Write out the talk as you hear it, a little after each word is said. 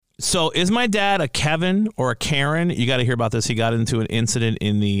So is my dad a Kevin or a Karen? You got to hear about this. He got into an incident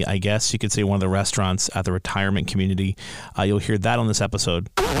in the, I guess you could say, one of the restaurants at the retirement community. You'll hear that on this episode.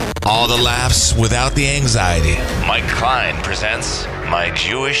 All the laughs without the anxiety. Mike Klein presents My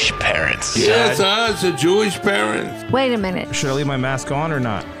Jewish Parents. Yes, it's a Jewish parent. Wait a minute. Should I leave my mask on or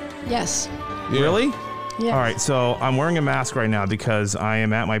not? Yes. Really? Yes. All right, so I'm wearing a mask right now because I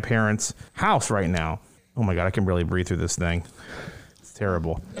am at my parents' house right now. Oh my God, I can barely breathe through this thing. It's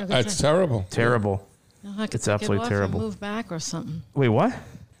terrible. That's terrible. Terrible. I could It's take absolutely it off terrible. And move back or something. Wait, what?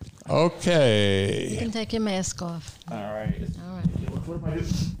 You Okay. can take your mask off. All right. All right.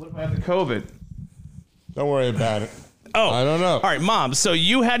 What if I have the COVID? Don't worry about it. Oh, I don't know. All right, Mom. So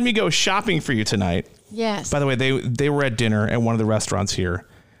you had me go shopping for you tonight. Yes. By the way, they were at dinner at one of the restaurants here.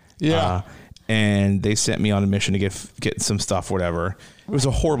 Yeah. And they sent me on a mission to get some stuff, whatever. It was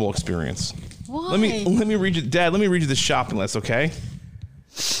a horrible experience. Why? Let me read you, Dad. Let me read you the shopping list, okay?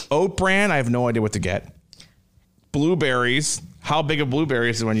 Oat bran. I have no idea what to get. Blueberries. How big of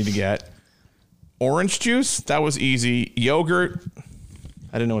blueberries do I need to get? Orange juice. That was easy. Yogurt.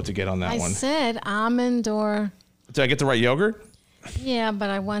 I didn't know what to get on that I one. said almond or... Did I get the right yogurt? Yeah, but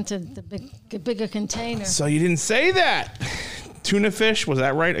I wanted the bigger container. So you didn't say that. Tuna fish. Was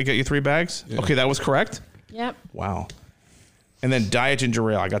that right? I got you 3 bags. Yeah. Okay, that was correct. Yep. Wow. And then diet ginger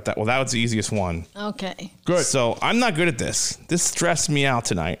ale. I got that. Well, that was the easiest one. Okay. Good. So I'm not good at this. This stressed me out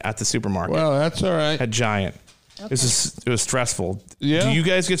tonight at the supermarket Well, that's all right. at Giant. Okay. It was stressful. Yeah. Do you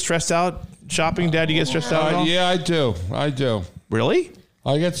guys get stressed out shopping? Dad, do you get stressed out at all? Yeah, I do. Really?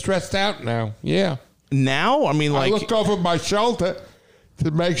 I get stressed out now. Yeah. Now? I mean, I like, look over my shoulder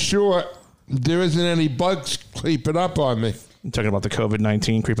to make sure there isn't any bugs creeping up on me. you're talking about the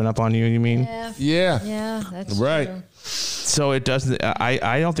COVID-19 creeping up on you, you mean? Yeah. Yeah. Yeah, that's Right. true. So it doesn't,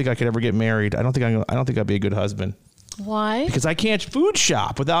 I don't think I could ever get married. I don't think I'd be a good husband Why? because I can't food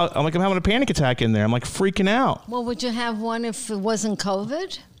shop without, I'm having a panic attack in there. I'm like freaking out. Well, would you have one if it wasn't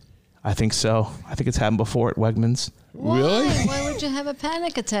COVID? I think so. I think it's happened before at Wegmans. Why? Really? Why would you have a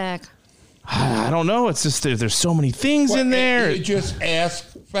panic attack? I don't know. It's just there's so many things in there. You just ask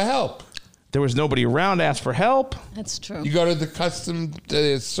for help. There was nobody around to ask for help. That's true. You go to the custom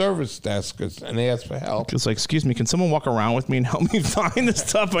service desk and ask for help. It's like, excuse me, can someone walk around with me and help me find the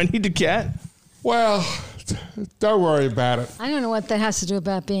stuff I need to get? Well, don't worry about it. I don't know what that has to do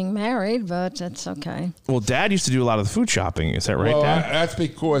about being married, but that's okay. Well, Dad used to do a lot of the food shopping. Is that right, Well, Dad? that's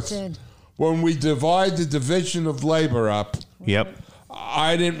because Did. when we divide the division of labor up, Yep.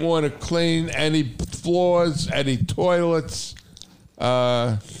 I didn't want to clean any floors, any toilets.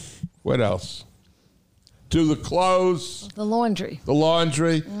 What else? Do the clothes, The laundry. the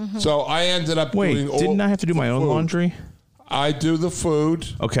laundry. So I ended up Wait, doing all didn't I have to do the my own food. laundry? I do the food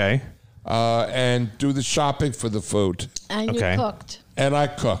Okay. and do the shopping for the food. And Okay. you cooked. And I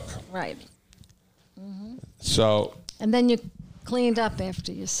cook. Right. So, And then you cleaned up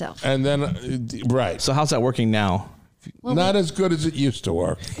after yourself. and then, right. So how's that working now? Not as good as it used to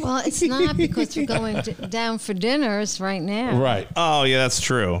work. Well, it's not because you're going down for dinners right now. Right. Oh, yeah, that's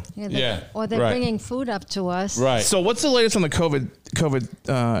true. Yeah, Or they're right. bringing food up to us. Right. So what's the latest on the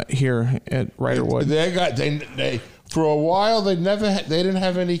COVID here at Riderwood? They for a while they didn't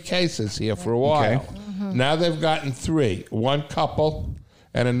have any cases here for a while. Okay. Now they've gotten 3, one couple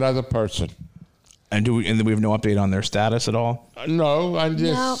and another person. And then we have no update on their status at all? No, I'm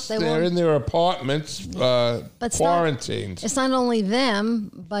just No, they they're won't. in their apartments it's quarantined. It's not only them,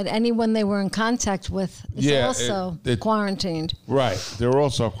 but anyone they were in contact with is Yeah, also it- quarantined. Right, they're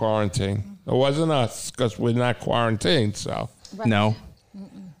also quarantined. It wasn't us because we're not quarantined. So Right. No.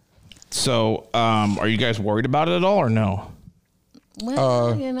 So are you guys worried about it at all or no?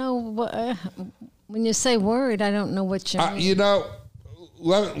 Well, when you say worried, I don't know what you mean.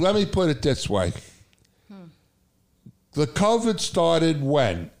 let me put it this way. The COVID started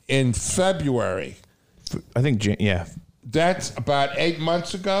when? In February. I think, yeah. That's about 8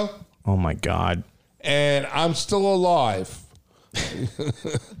 months ago. Oh, my God. And I'm still alive.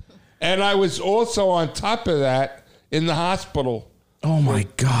 And I was also on top of that in the hospital. Oh, my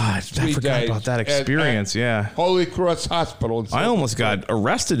God. I 3 forgot days. about that At experience, yeah. Holy Cross Hospital. in I almost got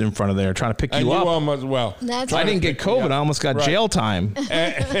arrested in front of there trying to pick and you you up. almost, well. That's I didn't get COVID. I almost got Right. jail time.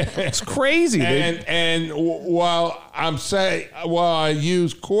 It's crazy. While I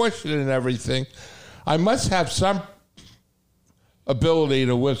use caution and everything, I must have some ability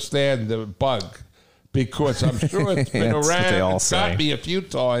to withstand the bug because I'm sure it's been That's what around. they all It's got say. me a few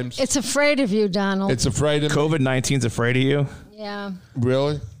times. It's afraid of you, Donald. It's afraid of me. COVID-19's afraid of you? Yeah.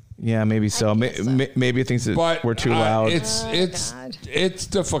 Really? Yeah, maybe so. guess so. Maybe it thinks that But we're too loud. God. It's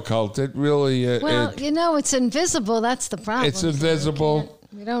difficult. It really Well, it's invisible. That's the problem. it's invisible.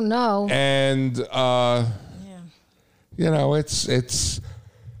 We don't know. And you know, it's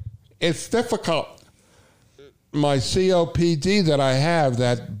difficult. My COPD that I have,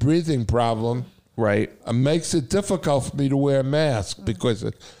 that breathing problem, Right. makes it difficult for me to wear a mask because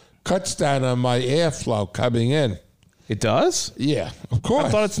it cuts down on my airflow coming in. It does? Yeah, of course. I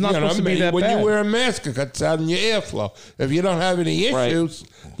thought it's not supposed to be that when bad. you wear a mask, it cuts down your airflow. If you don't have any issues,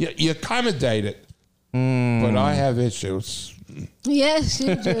 you accommodate it. But I have issues. Yes,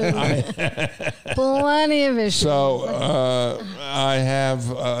 you do. Plenty of issues. So I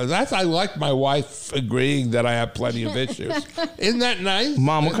have, I like my wife agreeing that I have plenty of issues. Isn't that nice?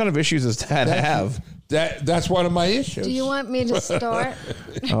 Mom, what kind of issues does Dad have? That's one of my issues. Do you want me to start?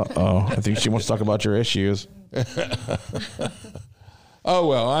 Uh-oh. I think she wants to talk about your issues. Oh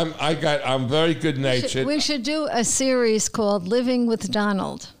well, I'm very good natured. We should do a series called Living with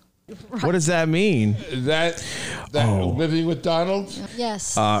Donald. What does that mean? That living with Donald.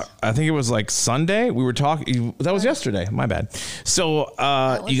 Yes. I think it was like Sunday. We were talking. That was yesterday. My bad. So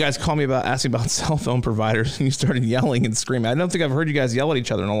you guys called me asking about cell phone providers, and you started yelling and screaming. I don't think I've heard you guys yell at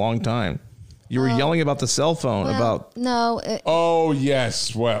each other in a long time. You were yelling about the cell phone. No. Oh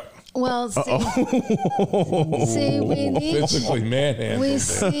yes. Well, see, we need Physically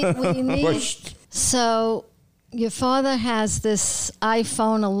manhandled. we need. Pushed. So your father has this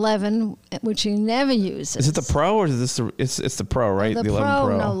iPhone 11, which he never uses. Is it the Pro or is this it's the Pro, right? The 11 Pro,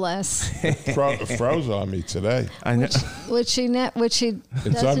 Pro. no less. Froze on me today. I know. Which he doesn't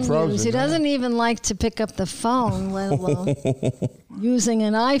unfrozen use. He now. doesn't even like to pick up the phone, let alone using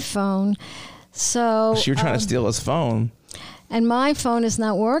an iPhone. So You're trying to steal his phone. and my phone is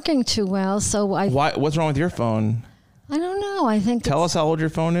not working too well. So Why? What's wrong with your phone? I don't know. I think Tell us how old your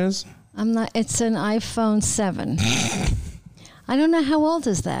phone is. It's an iPhone 7. I don't know how old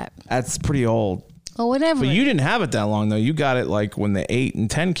is that. That's pretty old. Or whatever. But you didn't have it that long though. You got it like when the 8 and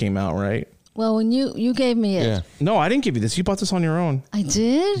 10 came out, right? Well, when you gave me it. Yeah. No, I didn't give you this. You bought this on your own. I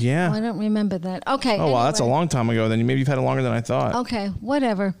did? Yeah. Oh, I don't remember that. Okay. Oh, wow, that's a anyway. long time ago. Then maybe you've had it longer than I thought. Okay,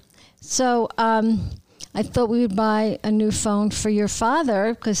 whatever. So I thought we would buy a new phone for your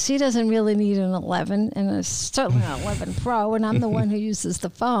father because he doesn't really need an 11 and it's certainly not 11 Pro, and I'm the one who uses the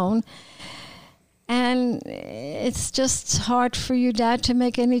phone. And it's just hard for your dad to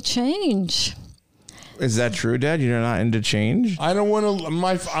make any change. Is that true, Dad? You're not into change? I don't want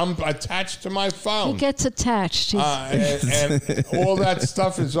to. I'm attached to my He phone, gets attached. and all that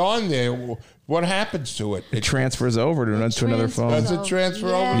stuff is on there. What happens to it? It transfers over to another phone. Does it transfer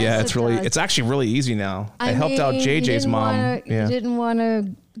over? Yeah, Yes, it's actually really easy now. I It helped out mean, JJ's mom. You didn't want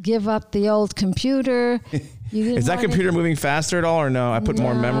to give up the old computer. Is that computer moving faster at all or no? I put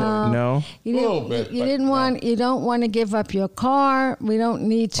more memory. No. You A didn't, little bit, You but didn't want. You don't want to give up your car. We don't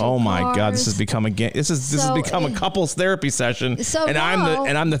need to. Oh my God! This has become this has So become a couples therapy session. So and no.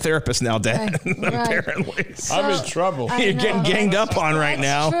 I'm the therapist now, Dad. Right. Apparently, I'm in trouble. I you're getting know. ganged up on right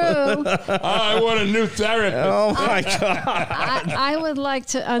now. True. I want a new therapist. Oh my God! I would like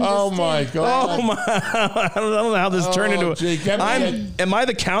to understand. Oh my God! Oh my! I don't know how this turned into. gee, get me Am I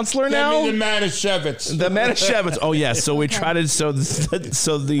the counselor Get now? me the Manischewitz. The Manischewitz. Oh yes. So we try to. So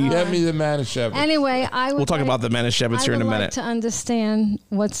the. Get me the Manischewitz. Anyway, I would. We'll talk like, about the Manischewitz here in a I would like minute. to understand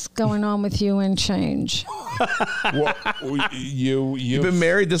what's going on with you and change. Well, You've been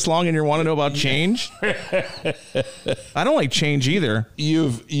married this long and you want to know about change? I don't like change either.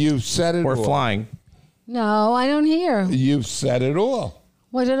 You've said it Or all. flying. No, I don't hear. You've said it all.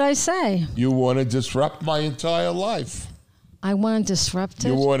 What did I say? You want to disrupt my entire life. I want to disrupt it.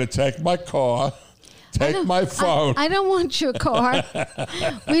 You want to take my car, take my phone. I don't want your car.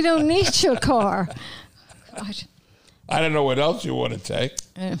 We don't need your car. God, I don't know what else you want to take,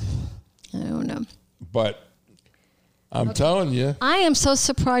 I don't know. but I'm telling you. I am so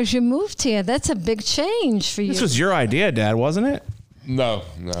surprised you moved here. That's a big change for you. This was your idea, Dad, wasn't it? No.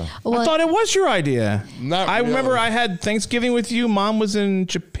 I thought it was your idea. Not I remember really. I had Thanksgiving with you. Mom was in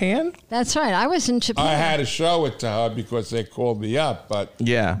Japan. That's right. I was in Japan. I had to show it to her because they called me up, but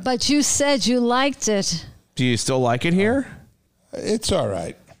Yeah. But you said you liked it. Do you still like it here? it's all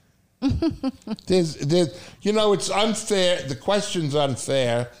right. there's, it's unfair. The question's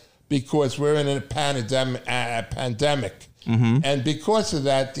unfair because we're in a pandemic. And because of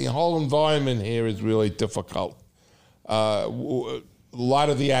that, the whole environment here is really difficult. A lot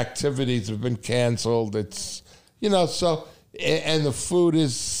of the activities have been canceled. It's, so, and the food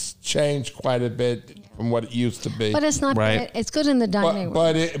has changed quite a bit from what it used to be. But it's not Right. bad. It's good in the dining room.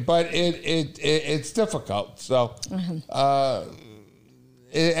 But it's difficult. So,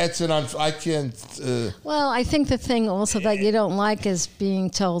 I can't. Well, I think the thing also that you don't like is being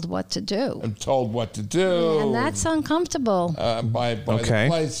told what to do. I'm told what to do, And that's uncomfortable. by Okay. the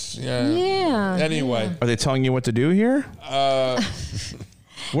place. Yeah. Anyway, Are they telling you what to do here?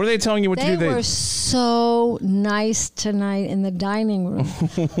 What are they telling you what They to do? were so nice tonight in the dining room.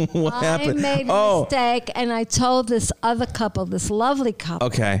 What happened? I made a mistake, and I told this other couple, this lovely couple.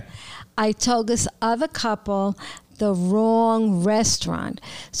 Okay. I told this other couple the wrong restaurant.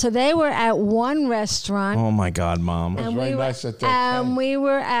 So they were at one restaurant. Oh my God, Mom. It was very nice at that and time. we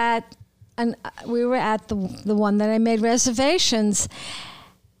were at the one that I made reservations,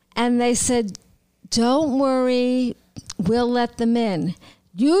 and they said, "Don't worry, we'll let them in."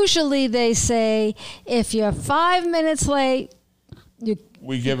 Usually they say, if you're 5 minutes late,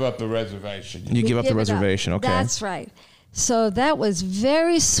 We give up the reservation. You give up the give it reservation. Okay. That's right. So that was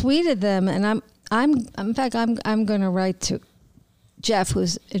very sweet of them, and I'm going to write to Jeff,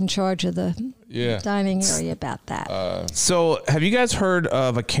 who's in charge of the dining area, about that. So, have you guys heard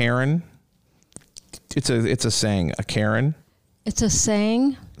of a Karen? It's a saying, a Karen. It's a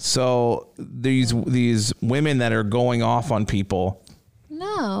saying. So these women that are going off on people.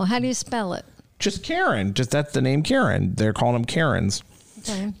 No, how do you spell it? Just Karen. Just that's the name Karen. They're calling them Karens.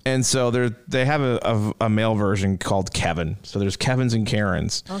 Okay. And so they have a male version called Kevin. So there's Kevins and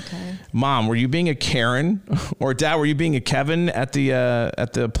Karens. Okay. Mom, were you being a Karen, or Dad, were you being a Kevin at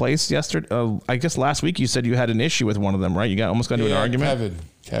the place yesterday? I guess last week you said you had an issue with one of them, right? You almost got into an argument.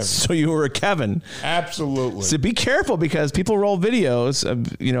 Kevin. So you were a Kevin. Absolutely. So be careful, because people roll videos.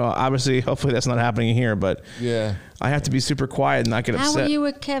 Obviously, hopefully that's not happening here, but Yeah. I have to be super quiet and not get How upset. were you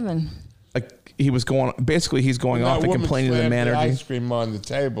with Kevin? Like he's going off and complaining to the manager. That woman slammed the ice cream on the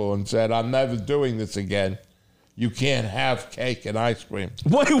table and said, "I'm never doing this again. You can't have cake and ice cream."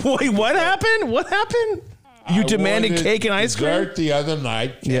 Wait, what happened? What happened? You I demanded wanted cake and ice cream? dessert the other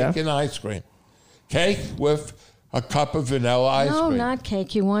night, cake and ice cream. Cake with a cup of vanilla ice No, cream. not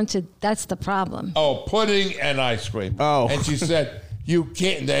cake. You wanted. That's the problem. Oh, pudding and ice cream. Oh. And she said, "You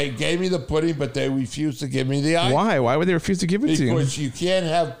can't." They gave me the pudding, but they refused to give me the ice cream. Why? Why would they refuse to give it to you? Because you can't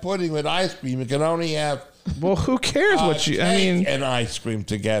have pudding with ice cream. You can only have Well, who cares what you? I cake mean, and ice cream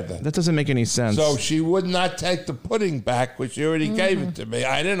together. that doesn't make any sense. So she would not take the pudding back, which she already gave Mm-hmm. it to me.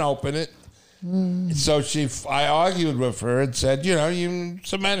 I didn't open it. So I argued with her and said, you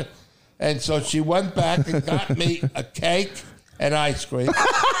cement it. And so she went back and got me a cake and ice cream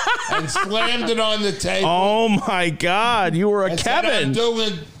and slammed it on the table. Oh my God, you were a and said, Kevin. "I'm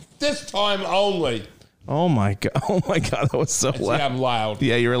doing this time only." Oh my God, that was so See, loud. I'm loud.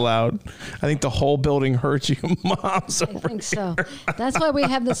 Yeah, you're loud. I think the whole building heard you, Mom's I over think so. That's why we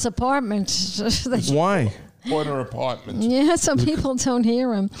have this apartment. Why? Corner apartment. Yeah, some people don't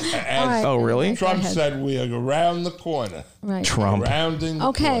hear him. All right. Oh, really? Go Trump ahead. said we are around the corner. Right. Trump. Rounding the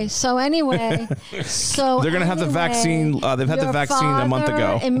Okay, corner. so anyway, They're gonna have the vaccine, they've had the your vaccine a month father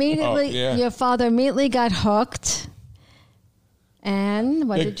ago. Immediately, Oh, yeah. your father immediately got hooked. And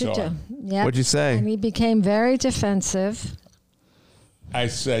what Big did you time. do? Yep. What'd you say? And he became very defensive. I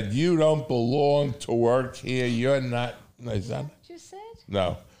said, "You don't belong to work here. You're not." Is that? What you said?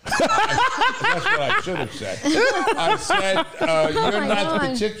 No. That's what I should have said. I said, "You're my not God.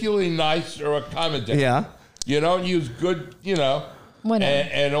 particularly nice or accommodating. Yeah. You don't use good, Whatever.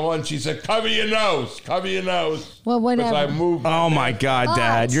 And on, she said, cover your nose. Cover your nose. Well, whatever. Because I moved. Oh my God,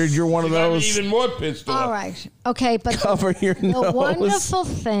 Dad, you're one of She got me those. even more pissed off. All right. Okay, but Cover your the nose. wonderful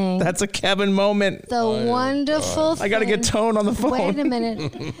thing. That's a Kevin moment. The wonderful thing. I got to get Tone on the phone. Wait a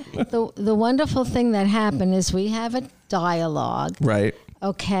minute. The wonderful thing that happened is we have a dialogue. Right.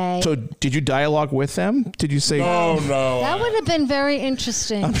 Okay. So did you dialogue with them? Did you say? No, no. That would have been very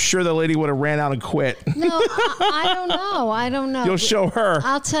interesting. I'm sure the lady would have ran out and quit. No, I don't know. I don't know. You'll show her.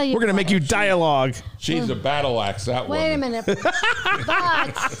 I'll tell you We're gonna what. make you dialogue. She's a battle axe, that Wait a woman. minute.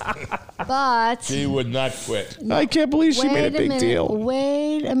 But She would not quit. I can't believe she wait made a a big minute. deal.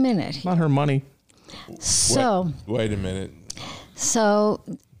 Wait a minute. Not her money. So, Wait a minute. so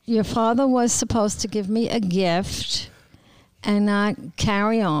your father was supposed to give me a gift and not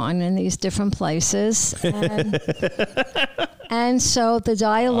carry on in these different places. And so the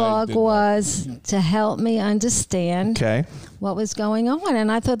dialogue did not. was to help me understand Okay. what was going on.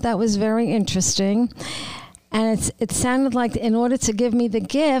 And I thought that was very interesting. And it sounded like in order to give me the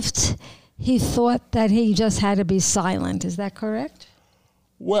gift, he thought that he just had to be silent. Is that correct?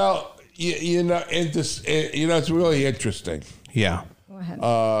 Well, it's really interesting. Yeah. Go ahead.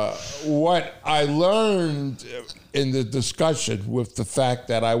 What I learned in the discussion with the fact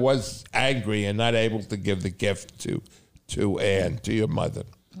that I was angry and not able to give the gift to Anne, to your mother,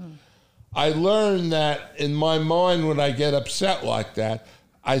 I learned that in my mind when I get upset like that,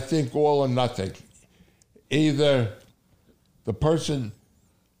 I think all or nothing. Either the person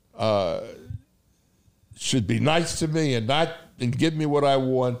should be nice to me and give me what I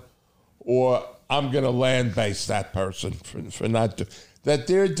want, or I'm going to land base that person for not doing. That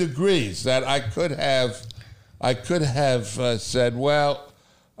there are degrees that I could have said, well,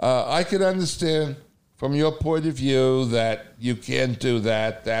 I could understand from your point of view that you can't do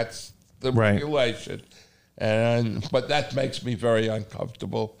that. That's the regulation. But that makes me very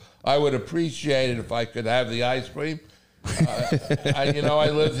uncomfortable. I would appreciate it if I could have the ice cream.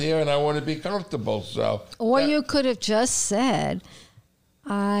 I live here and I want to be comfortable. So, or you could have just said,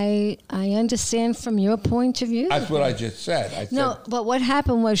 I understand from your point of view. That's what I just said. No, but what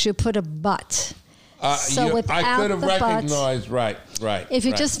happened was you put a but. So without I could have the recognized, right. If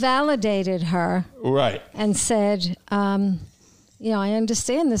you just validated her, right, and said, I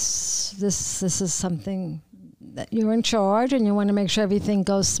understand this is something that you're in charge, and you want to make sure everything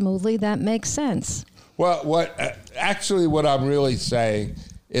goes smoothly. That makes sense. Well, what I'm really saying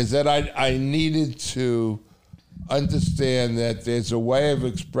is that I needed to understand that there's a way of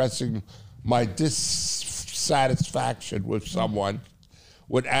expressing my dissatisfaction with someone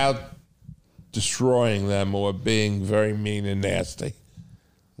without destroying them or being very mean and nasty.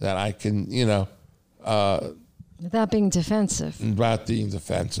 That I can, without being defensive. Without being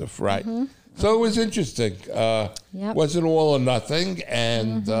defensive, right. Mm-hmm. So it was interesting. Wasn't all or nothing.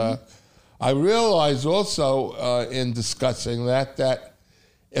 And I realized also in discussing that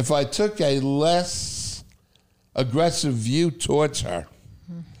if I took a less aggressive view towards her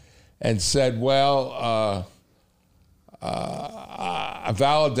and said, well, I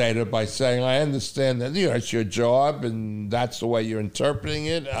validate it by saying, I understand that it's your job and that's the way you're interpreting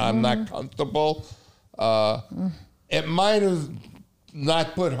it. I'm not comfortable. It might have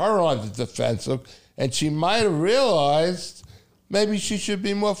not put her on the defensive, and she might have realized maybe she should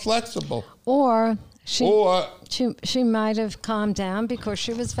be more flexible. Or she might have calmed down because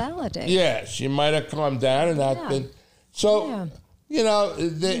she was validated. Yeah, she might have calmed down and not been. So,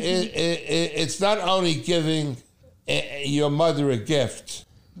 it's not only giving your mother a gift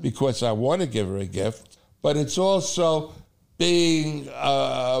because I want to give her a gift, but it's also being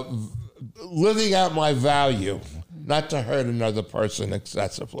living out my value, not to hurt another person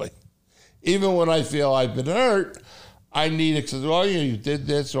excessively. Even when I feel I've been hurt, I need it. Oh, you did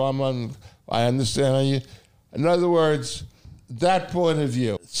this, so I understand how you. In other words, that point of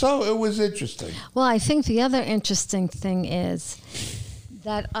view. So it was interesting. Well, I think the other interesting thing is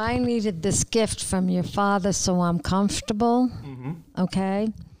that I needed this gift from your father so I'm comfortable, okay?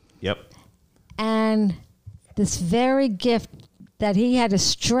 Yep. And this very gift that he had to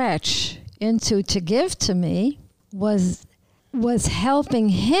stretch into to give to me was helping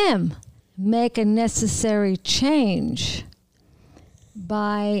him make a necessary change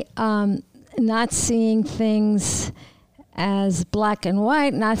by not seeing things as black and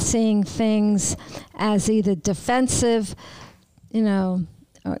white, not seeing things as either defensive, or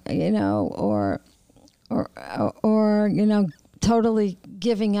totally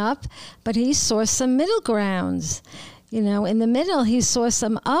giving up, but he saw some middle grounds. In the middle, he saw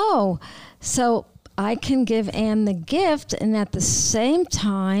some, so I can give Anne the gift, and at the same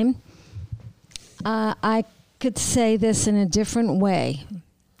time, I could say this in a different way,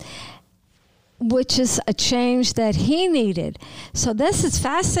 which is a change that he needed. So this is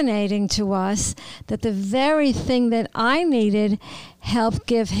fascinating to us, that the very thing that I needed helped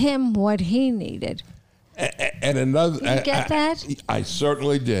give him what he needed. And another, did you get that? I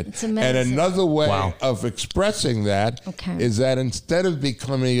certainly did. It's amazing. And another way of expressing that is that instead of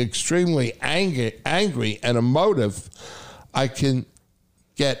becoming extremely angry and emotive, I can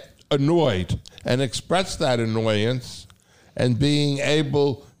get annoyed and express that annoyance, and being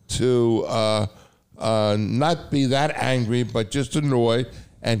able to not be that angry, but just annoyed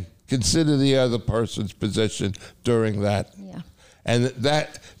and consider the other person's position during that. Yeah. And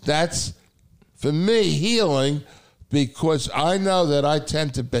that's for me healing, because I know that I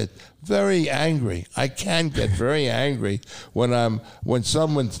tend to be very angry. I can get very angry when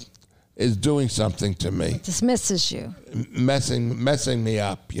someone is doing something to me. It dismisses you. Messing me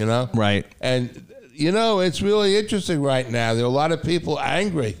up, Right. And it's really interesting right now. There are a lot of people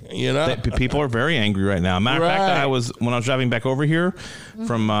angry, People are very angry right now. Matter of fact, when I was driving back over here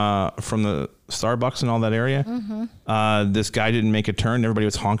from the Starbucks and all that area, this guy didn't make a turn. Everybody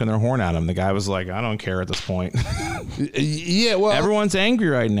was honking their horn at him. The guy was like, I don't care at this point. Yeah, well, everyone's angry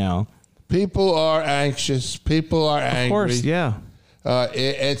right now. People are anxious. People are angry. Of course, yeah.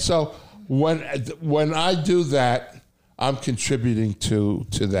 And so when I do that, I'm contributing to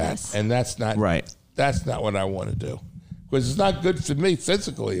that, and that's not right. That's not what I want to do. because it's not good for me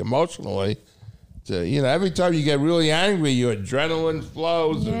physically, emotionally. Every time you get really angry, your adrenaline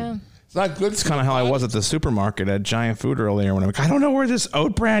flows. Yeah. And it's not good. It's kind of how I was at the supermarket at Giant Food earlier when I'm like, I don't know where this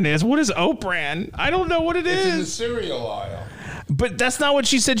oat bran is. What is oat bran? I don't know what it It's in the is. cereal aisle. But that's not what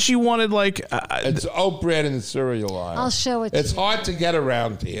she said she wanted. Like, It's oat bran in the cereal aisle. I'll show it to It's you. hard to get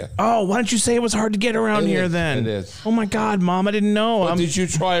around here. oh, why don't you say it was hard to get around It here is, then? it is. Oh my God, Mom, I didn't know. Did you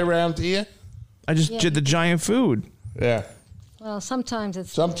try around here? I just did the Giant Food. Yeah. Well, sometimes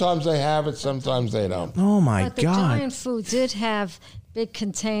it's. Sometimes they have it, sometimes they don't. Oh my But the God. Giant Food did have big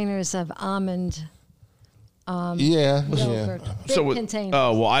containers of almond Yeah. yogurt. Big So, containers.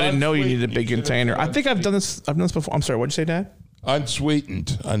 oh well, I didn't know you needed a big Unsweetened. container. I think I've done this. I've done this before. I'm sorry. What'd you say, Dad?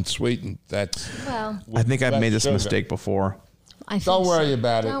 Unsweetened. That's. Well, I think I've Less made this sugar. mistake before. I think Don't so. worry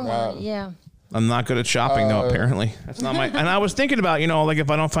about it. Don't worry. Yeah. I'm not good at shopping though. Apparently, that's not my. And I was thinking about, like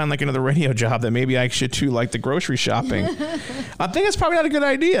if I don't find like another radio job, that maybe I should do like the grocery shopping. I think it's probably not a good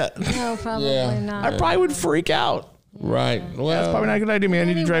idea. No, probably Yeah. not. I probably would freak out. Right. Well, That's probably not a good idea. Maybe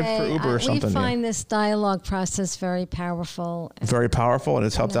I need to drive for Anyway, Uber or something. We yeah. find this dialogue process very powerful. Very powerful, and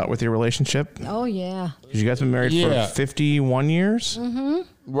it's helped out with your relationship. Oh yeah. 'Cause you guys been married Yeah. for 51 years.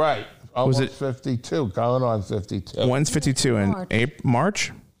 right. Almost it- 52, going on 52. When's 52 in March.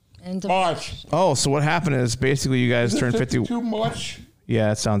 March? And March. Oh, so what happened is basically you guys turned 50. 52 March. Yeah,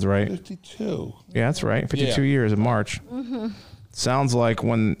 that sounds right. 52. Yeah, that's right. 52 Yeah. years in March. Sounds like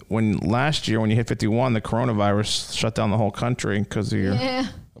when last year when you hit 51, the coronavirus shut down the whole country because of your. yeah.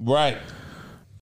 Right.